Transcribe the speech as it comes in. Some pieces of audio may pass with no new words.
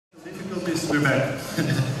we're back.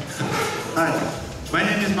 Hi, my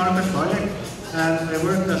name is Marko Švaljek, and I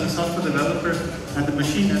work as a software developer at the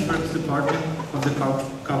Machine Networks department of the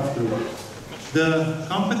Couch Group. The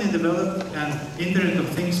company developed an Internet of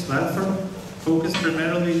Things platform focused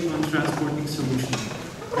primarily on transporting solutions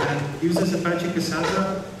and uses Apache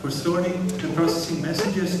Cassandra for storing and processing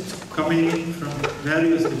messages coming in from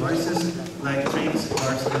various devices like trains,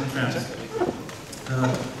 cars, and trams.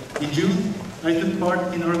 In June, I took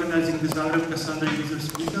part in organizing the Zagreb Cassandra users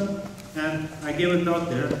meetup, and I gave a talk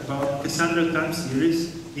there about Cassandra time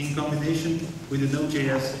series in combination with the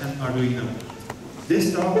Node.js and Arduino.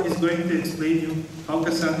 This talk is going to explain you how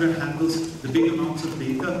Cassandra handles the big amounts of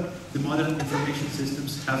data the modern information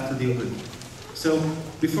systems have to deal with. So,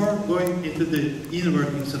 before going into the inner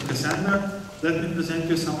workings of Cassandra, let me present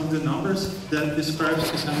you some of the numbers that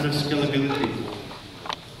describes Cassandra's scalability.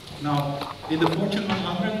 Now, in the Fortune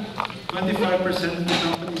 100, 25% of the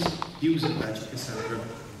companies use Apache Cassandra.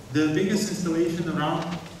 The biggest installation around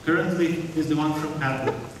currently is the one from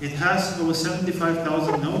Apple. It has over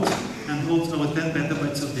 75,000 nodes and holds over 10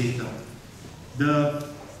 petabytes of data. The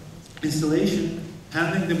installation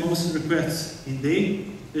handling the most requests in day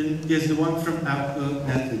is the one from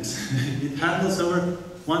Netflix. It handles over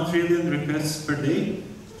 1 trillion requests per day,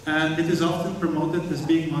 and it is often promoted as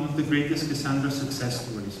being one of the greatest Cassandra success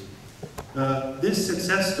stories. This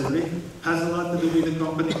success story has a lot to do with a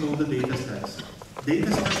company called the DataStax.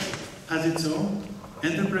 DataStax has its own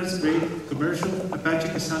enterprise-grade commercial Apache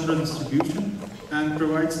Cassandra distribution and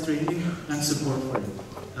provides training and support for it.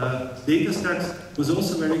 DataStax was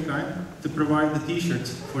also very kind to provide the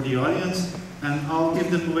t-shirts for the audience, and I'll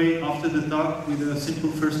give them away after the talk with a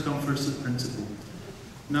simple first-come, first-served principle.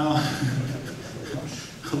 Now,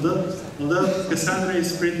 although Cassandra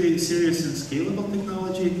is pretty serious and scalable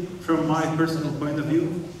technology, from my personal point of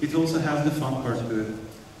view, it also has the fun part to it.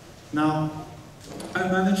 Now, I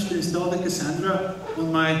managed to install the Cassandra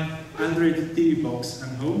on my Android TV box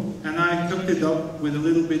and home, and I hooked it up with a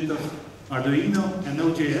little bit of Arduino and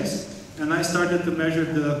Node.js, and I started to measure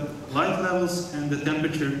the light levels and the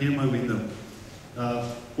temperature near my window.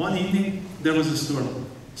 One evening, there was a storm,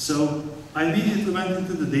 so I immediately went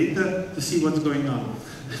into the data to see what's going on.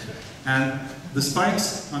 And the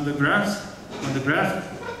spikes on the graph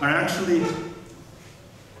are actually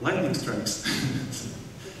lightning strikes.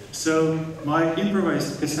 So my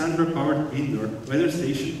improvised Cassandra-powered indoor weather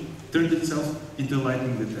station turned itself into a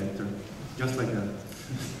lightning detector, just like that.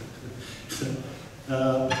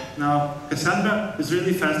 Now, Cassandra is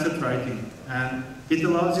really fast at writing, and it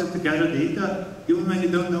allows you to gather data even when you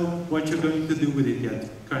don't know what you're going to do with it yet,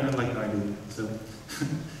 kind of like I did. So,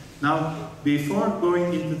 now, before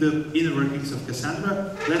going into the inner workings of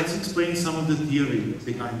Cassandra, let's explain some of the theory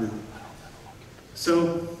behind it.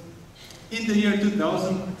 So, in the year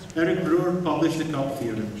 2000, Eric Brewer published the CQL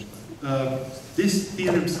Theorem. This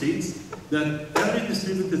theorem states that every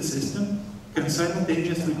distributed system can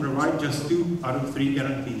simultaneously provide just 2 out of 3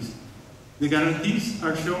 guarantees. The guarantees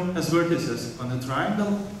are shown as vertices on a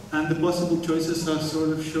triangle, and the possible choices are sort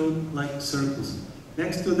of shown like circles.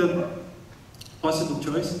 Next to the possible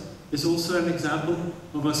choice is also an example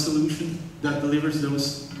of a solution that delivers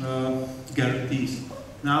those guarantees.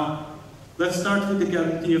 Now, let's start with the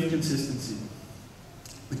guarantee of consistency.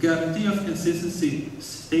 The guarantee of consistency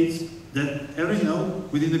states that every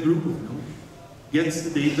node within a group of nodes gets the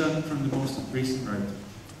data from the most recent write.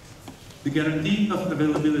 The guarantee of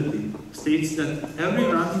availability states that every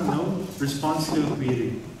running node responds to a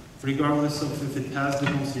query, regardless of if it has the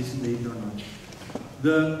most recent data or not.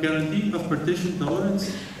 The guarantee of partition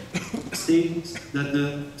tolerance states that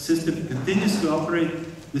the system continues to operate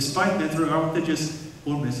despite network outages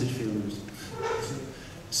or message failures.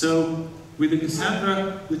 So, with the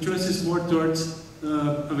Cassandra, the choice is more towards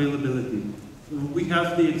availability. We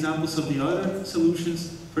have the examples of the other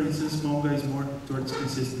solutions. For instance, Mongo is more towards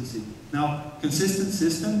consistency. Now, consistent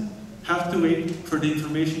systems have to wait for the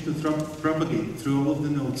information to propagate through all of the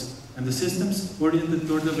nodes. And the systems oriented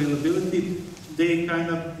toward availability, they kind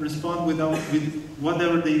of respond with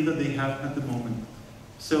whatever data they have at the moment.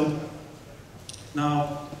 So,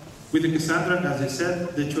 now, with the Cassandra, as I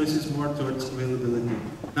said, the choice is more towards availability.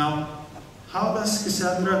 Now, how does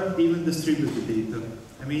Cassandra even distribute the data?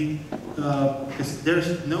 I mean,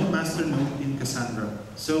 there's no master node in Cassandra.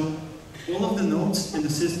 So all of the nodes in the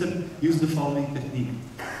system use the following technique.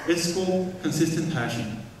 It's called consistent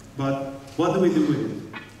hashing. But what do we do with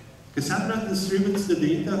it? Cassandra distributes the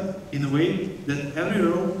data in a way that every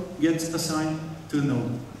row gets assigned to a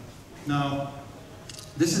node. Now,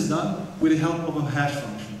 this is done with the help of a hash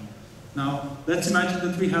function. Now, let's imagine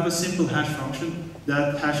that we have a simple hash function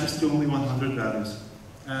that hashes to only 100 values.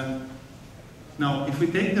 And Now, if we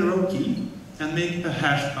take the row key and make a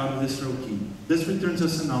hash out of this row key, this returns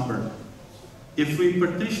us a number. If we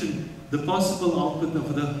partition the possible output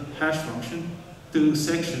of the hash function to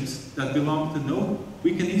sections that belong to node,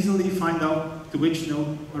 we can easily find out to which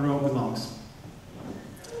node a row belongs.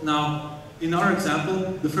 Now, in our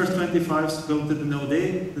example, the first 25s go to the node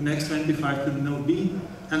A, the next 25 to the node B,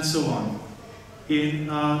 and so on. In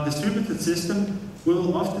a distributed system, we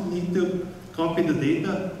will often need to copy the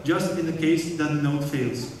data just in the case that the node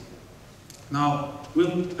fails. Now,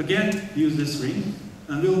 we'll again use this ring,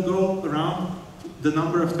 and we'll go around the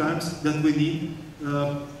number of times that we need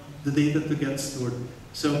the data to get stored.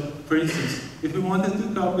 So, for instance, if we wanted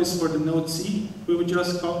 2 copies for the node C, we would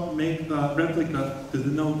just make a replica to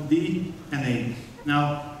the node D and A.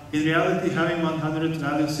 Now, in reality, having 100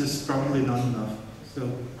 values is probably not enough.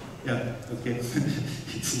 So, yeah, okay.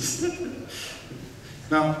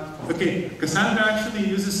 Now, okay, Cassandra actually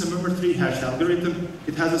uses a member-3 hash algorithm.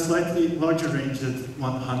 It has a slightly larger range than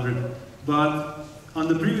 100. But on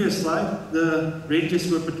the previous slide, the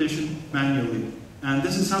ranges were partitioned manually. And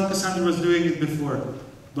this is how Cassandra was doing it before.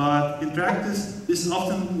 But in practice, this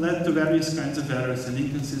often led to various kinds of errors and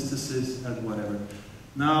inconsistencies and whatever.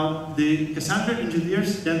 Now, the Cassandra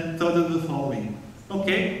engineers then thought of the following.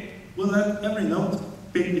 Okay, we'll let every node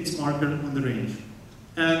pick its marker on the range.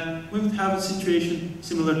 And we would have a situation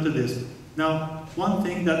similar to this. Now, one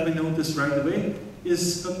thing that we noticed right away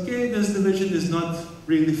is, okay, this division is not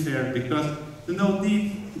really fair because the node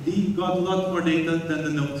D got a lot more data than the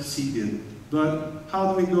node C did. But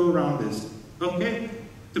how do we go around this? Okay,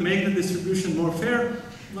 to make the distribution more fair,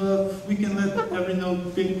 we can let every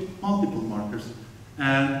node pick multiple markers.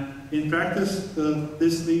 And in practice,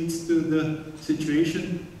 this leads to the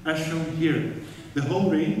situation as shown here. The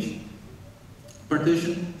whole range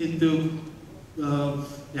partitioned into,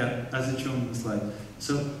 as it's shown in the slide.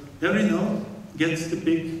 So every node gets to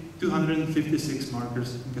pick 256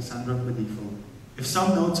 markers in Cassandra by default. If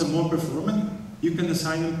some nodes are more performant, you can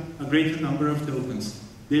assign them a greater number of tokens.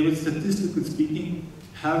 They would, statistically speaking,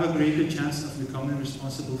 have a greater chance of becoming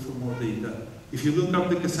responsible for more data. If you look up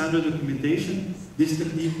the Cassandra documentation, this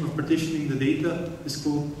technique of partitioning the data is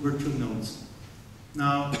called virtual nodes.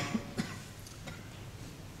 Now,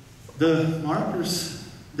 the markers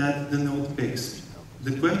that the node picks.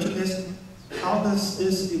 The question is, how does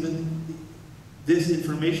this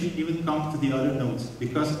information even come to the other nodes?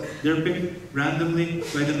 Because they're picked randomly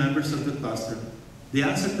by the members of the cluster. The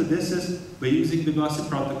answer to this is by using the gossip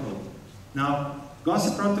protocol. Now,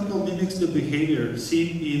 gossip protocol mimics the behavior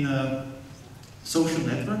seen in social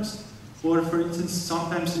networks, or for instance,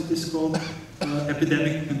 sometimes it is called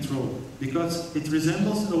epidemic control, because it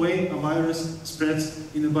resembles the way a virus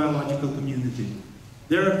spreads in a biological community.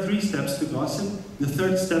 There are 3 steps to gossip. The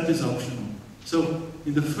 3rd step is optional. So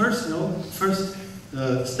in the first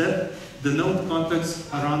step, the node contacts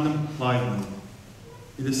a random live node.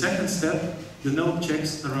 In the 2nd step, the node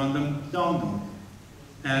checks a random down node.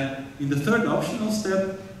 And in the 3rd optional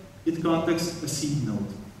step, it contacts a seed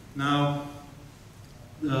node. Now,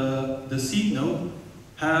 the seed node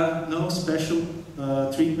have no special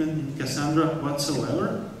treatment in Cassandra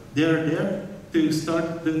whatsoever. They are there to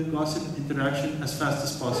start the gossip interaction as fast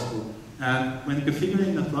as possible. And when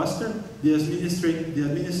configuring a cluster, the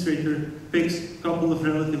administrator picks a couple of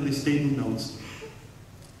relatively stable nodes.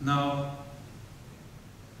 Now,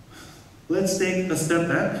 let's take a step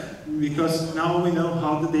back, because now we know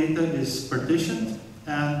how the data is partitioned,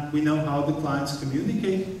 and we know how the clients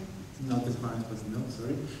communicate. Not the clients, but the nodes,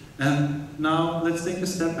 sorry. And now let's take a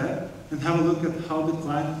step back and have a look at how the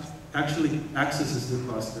client actually accesses the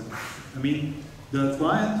cluster. I mean, the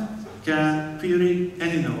client can query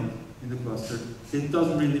any node in the cluster. It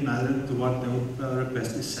doesn't really matter to what node a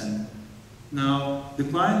request is sent. Now, the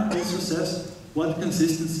client also says what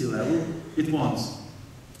consistency level it wants.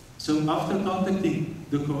 So after contacting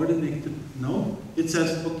the coordinated node, it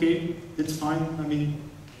says, okay, it's fine. I mean,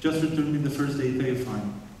 just return me the first data you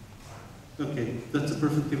find. Okay, that's a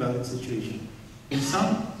perfectly valid situation. In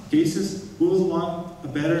some cases, we will want a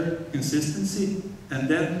better consistency, and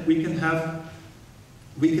then we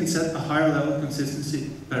can set a higher level consistency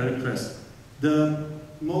per request. The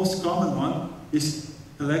most common one is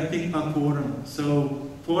electing a quorum. So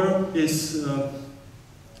quorum is a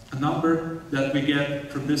number that we get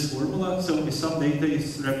from this formula. So if some data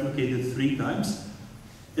is replicated 3 times,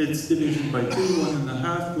 it's division by 2,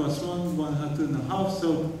 1.5 plus 1, 2.5,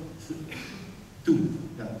 so 2.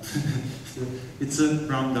 Yeah. So it's a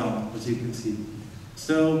round down, as you can see.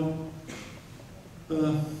 So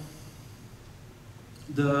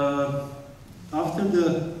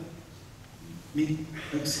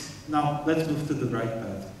now let's move to the right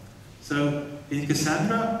path. So in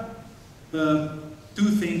Cassandra, two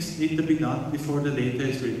things need to be done before the data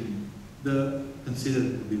is written,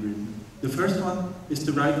 considered to be written. The first one is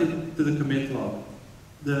to write it to the commit log.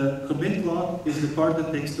 The commit log is the part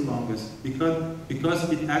that takes the longest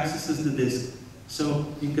because it accesses the disk. So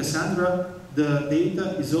in Cassandra, the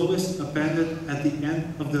data is always appended at the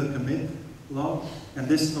end of the commit log, and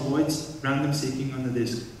this avoids random seeking on the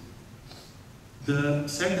disk. The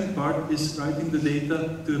second part is writing the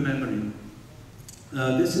data to a memory.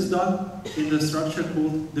 This is done in the structure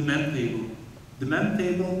called the mem table. The mem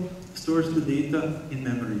table stores the data in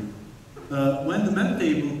memory. When the mem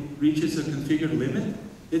table reaches a configured limit,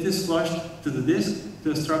 it is flushed to the disk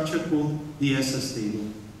to a structure called the SS table.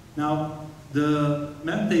 Now, the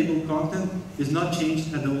mem table content is not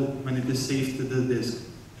changed at all when it is saved to the disk.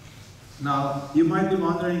 Now, you might be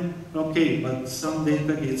wondering, okay, but some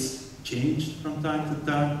data gets changed from time to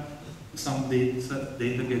time, some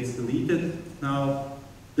data gets deleted. Now,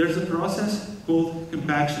 there's a process called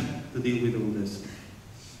compaction to deal with all this.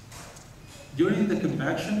 During the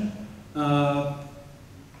compaction, there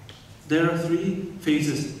are three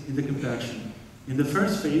phases in the compaction. In the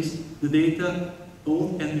first phase, the data,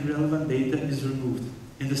 old and irrelevant data, is removed.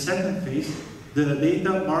 In the second phase, the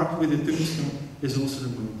data marked with a tombstone is also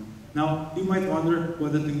removed. Now, you might wonder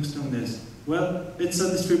what a tombstone is. Well, it's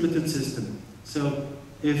a distributed system. So,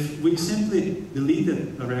 if we simply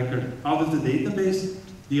deleted a record out of the database,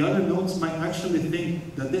 the other nodes might actually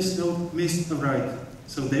think that this node missed a write.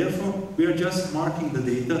 So therefore, we are just marking the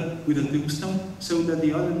data with a tombstone so that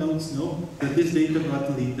the other nodes know that this data got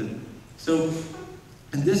deleted. So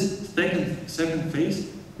in this second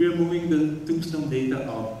phase, we are moving the tombstone data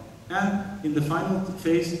out. And in the final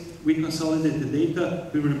phase, we consolidate the data,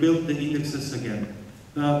 we rebuild the indexes again.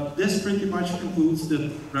 This pretty much concludes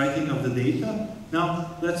the writing of the data.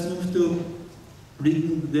 Now, let's move to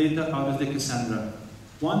reading the data out of the Cassandra.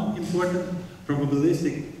 One important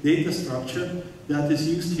probabilistic data structure that is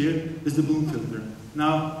used here is the Bloom filter.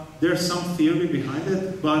 Now, there's some theory behind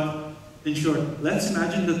it, but in short, let's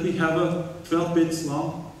imagine that we have a 12 bits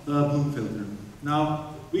long Bloom filter.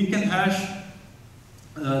 Now, we can hash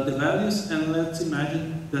the values, and let's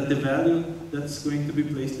imagine that the value that's going to be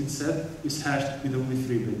placed in set is hashed with only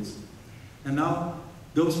 3 bits. And now,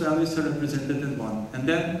 those values are represented in 1. And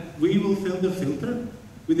then we will fill the filter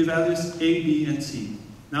with the values A, B, and C.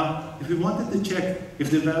 Now, if we wanted to check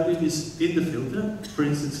if the value is in the filter, for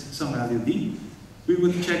instance, some value D, we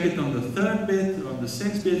would check it on the 3rd bit, on the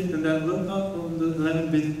 6th bit, and then look up on the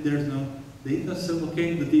 11th bit, there's no data, so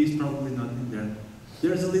okay, the D is probably not in there.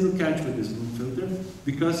 There's a little catch with this Bloom filter,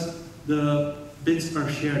 because the bits are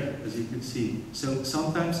shared, as you can see. So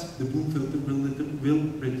sometimes the Bloom filter will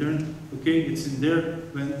return, okay, it's in there,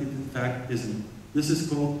 when it in fact isn't. This is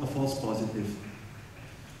called a false positive.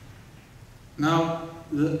 Now,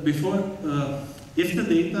 if the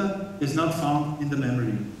data is not found in the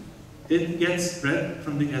memory, it gets read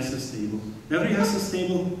from the SS table. Every SS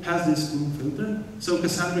table has this Bloom filter, so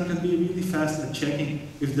Cassandra can be really fast at checking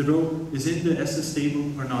if the row is in the SS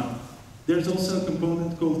table or not. There's also a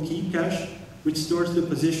component called key cache, which stores the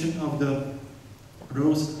position of the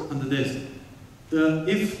rows on the disk.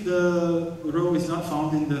 If the row is not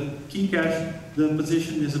found in the key cache, the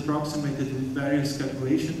position is approximated with various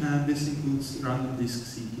calculations, and this includes random disk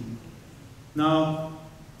seeking. Now,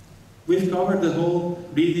 we've covered the whole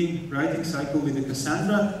reading, writing cycle with the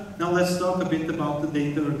Cassandra. Now let's talk a bit about the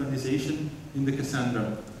data organization in the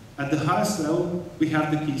Cassandra. At the highest level, we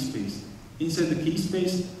have the key space. Inside the key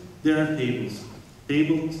space, there are tables.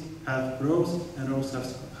 Tables have rows, and rows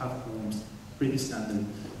have columns. Pretty standard.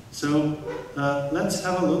 So let's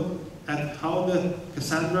have a look at how the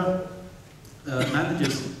Cassandra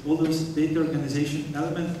manages all those data organization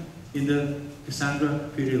elements in the Cassandra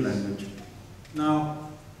Query Language. Now,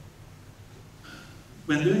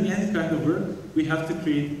 when doing any kind of work, we have to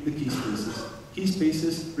create the key spaces. Key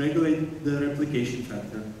spaces regulate the replication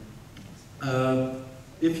factor.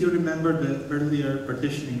 If you remember the earlier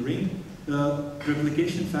partitioning ring, the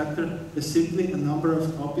replication factor is simply a number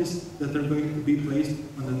of copies that are going to be placed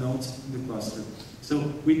on the nodes in the cluster.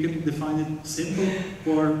 So we can define it simple,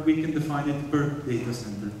 or we can define it per data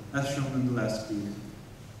center, as shown in the last screen.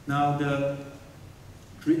 Now,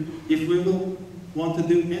 if we will want to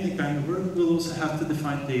do any kind of work, we'll also have to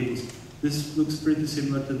define tables. This looks pretty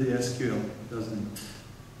similar to the SQL, doesn't it?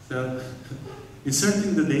 So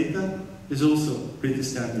inserting the data is also pretty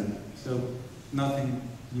standard, so nothing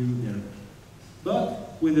new there.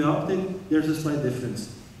 But with the update, there's a slight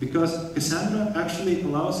difference, because Cassandra actually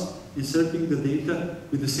allows inserting the data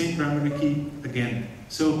with the same primary key again.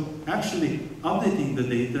 So actually, updating the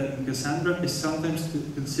data in Cassandra is sometimes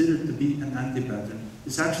considered to be an anti-pattern.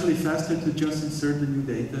 It's actually faster to just insert the new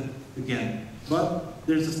data again. But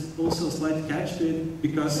there's also a slight catch to it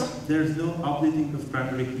because there's no updating of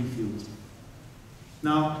primary key fields.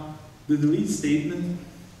 Now, the delete statement,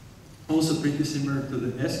 also pretty similar to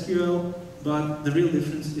the SQL, but the real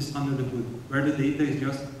difference is under the hood, where the data is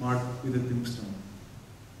just marked with a tombstone.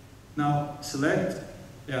 Now, select,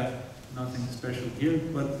 yeah, nothing special here,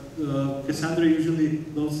 but Cassandra usually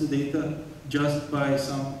loads the data just by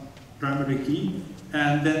some primary key,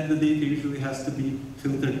 and then the data usually has to be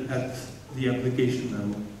filtered at the application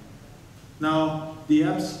level. Now, the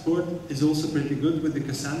app support is also pretty good with the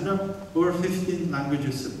Cassandra. Over 15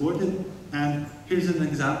 languages supported, and here's an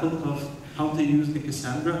example of how to use the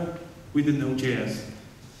Cassandra with the Node.js.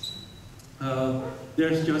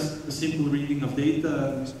 There's just a simple reading of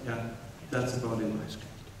data, and yeah, that's about it.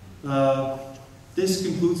 This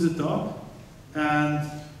concludes the talk, and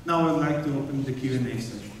now I'd like to open the Q&A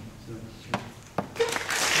session.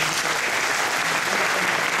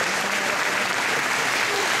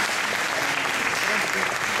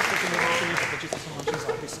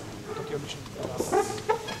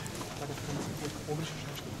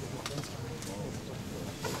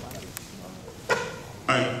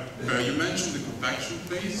 You mentioned the compaction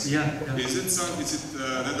phase. Yeah. Is it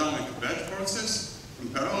that done like a batch process in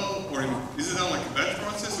parallel, or is it done like a batch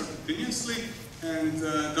process or continuously? And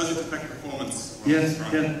does it affect performance? Yes,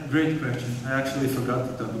 yeah, great question. I actually forgot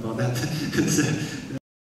to talk about that.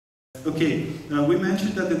 Okay, we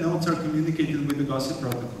mentioned that the nodes are communicating with the gossip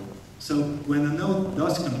protocol. So when a node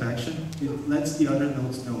does compaction, it lets the other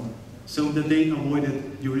nodes know, so that they avoid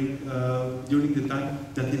it during the time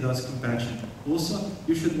that it does compaction. Also,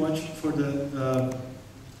 you should watch for the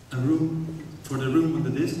room on the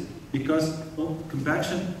disk, because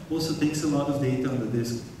compaction also takes a lot of data on the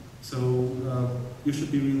disk. So you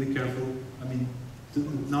should be really careful. I mean,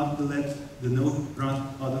 not to let the node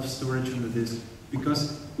run out of storage on the disk,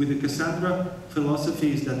 because with the Cassandra,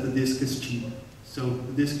 philosophy is that the disk is cheap. So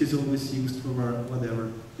the disk is always used for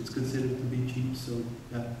whatever. It's considered to be cheap, so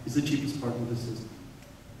yeah, it's the cheapest part of the system.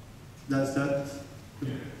 That's that.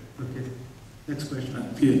 Okay. Next question.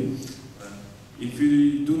 If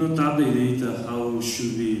we do not update data, how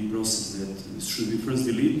should we process that? Should we first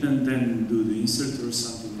delete and then do the insert or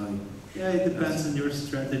something like that? Yeah, it depends on your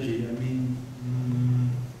strategy. I mean,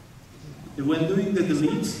 when doing the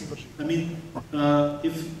deletes, I mean,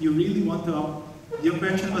 if you really want to your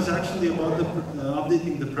question was actually about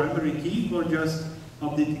updating the primary key or just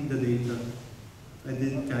updating the data? I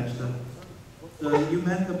didn't catch that. You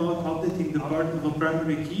meant about updating the part of a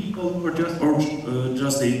primary key or just... Or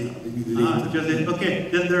just data. Just data. Okay,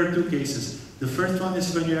 then there are two cases. The first one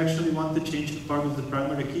is when you actually want to change the part of the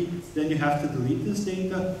primary key, then you have to delete this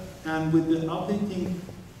data. And with the updating,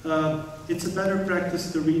 it's a better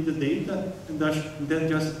practice to read the data and then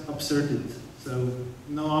just upsert it. So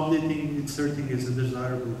no updating, inserting is a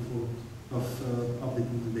desirable for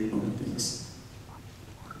updating the data. Okay, thanks.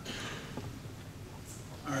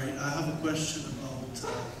 All right, I have a question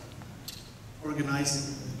about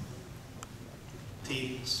organizing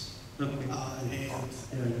tables. Okay.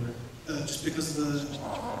 Just because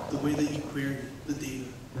of the way that you query the data,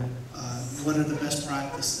 what are the best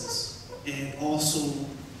practices? And also,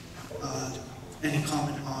 any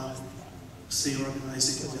comment on, say,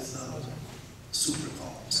 organizing it with super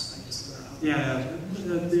columns? I guess yeah,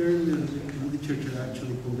 there in the literature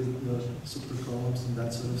actually called it super columns and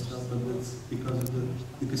that sort of stuff, but that's because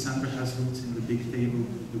of the Cassandra has roots in the big table,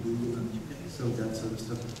 the Google, and so that sort of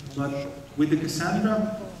stuff. But with the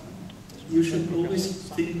Cassandra, you should always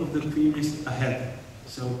think of the queries ahead.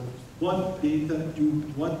 So what data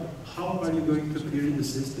how are you going to query the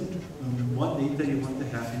system, and what data you want to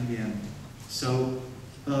have in the end. So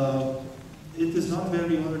it is not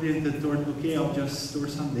very oriented toward, okay, I'll just store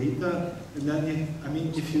some data, and then, I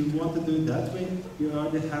mean, if you want to do it that way, you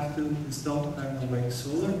either have to install, I don't know, like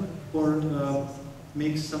Solar, or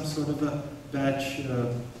make some sort of a batch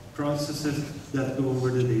processes that go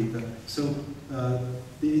over the data. So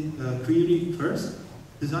the query first,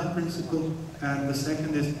 design principle, and the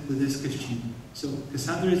second is the disk is cheap. So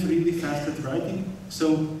Cassandra is really fast at writing,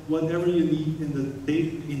 so whatever you need in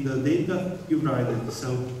the data, you write it.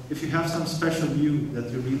 So if you have some special view that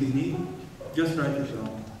you really need, just write it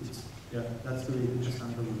down. Yeah, that's the way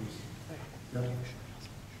Cassandra works. Yeah.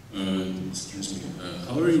 Excuse me,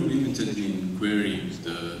 how are you limited in querying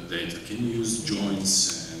the data? Can you use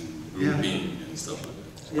joins and grouping and stuff like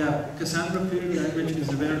that? Yeah, Cassandra Query Language is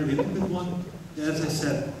a very limited one. As I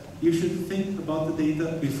said, you should think about the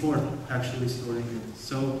data before actually storing it.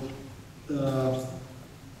 So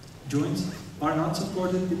joins are not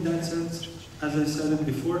supported in that sense. As I said it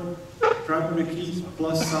before, primary key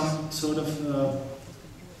plus some sort of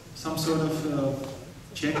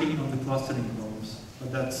checking on the clustering problems,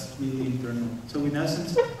 but that's really internal. So in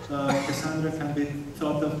essence, Cassandra can be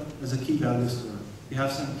thought of as a key value store. You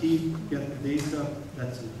have some key, get the data,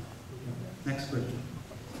 that's it. Yeah. Next question.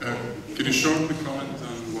 Can you shortly comment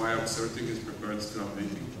on why asserting is preferred to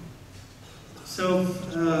updating? So,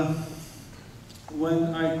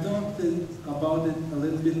 when I talked about it a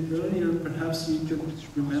little bit earlier, perhaps you could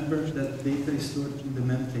remember that data is stored in the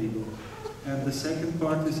mem table. And the second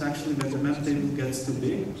part is actually when the mem table gets too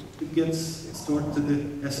big, it gets stored to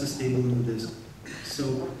the SS table in the disk.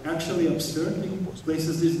 So actually abstracting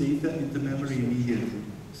places this data into memory immediately.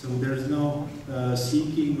 So there's no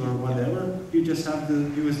seeking or whatever, you just have the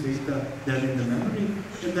newest data there in the memory,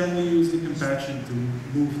 and then you use the compaction to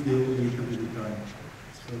move the data with the time.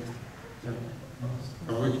 So, yeah.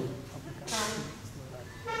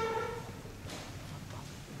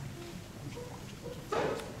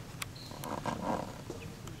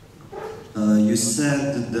 You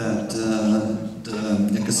said that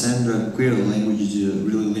the Cassandra Query Language is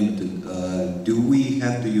really limited. Do we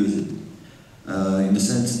have to use it? In the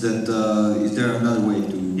sense that, is there another way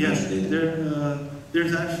to yes, use data?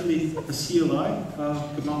 There's actually a CLI,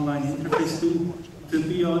 command line interface tool. To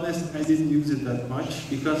be honest, I didn't use it that much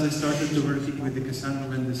because I started to working with the Cassandra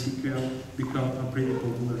when the CQL became a pretty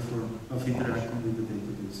popular form of interacting with the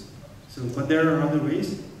database. So, but there are other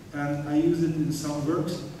ways, and I use it in some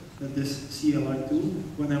works, this CLI tool,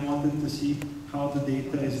 when I wanted to see how the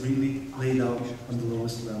data is really laid out on the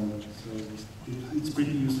lowest level. So it's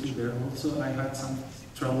pretty useful there. Also, I had some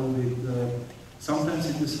trouble with, sometimes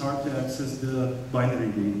it is hard to access the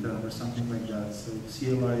binary data or something like that. So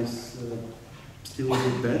CLI is still a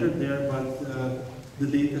bit better there, but the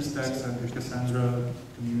data stacks and the Cassandra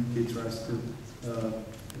community tries to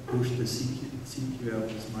push the CQL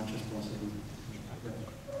as much as possible.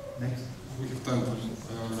 Yeah. Next. We have time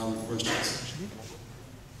for another questions.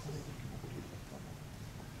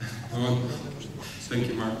 Thank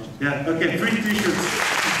you, Mark. Yeah, okay, free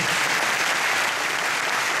t-shirts.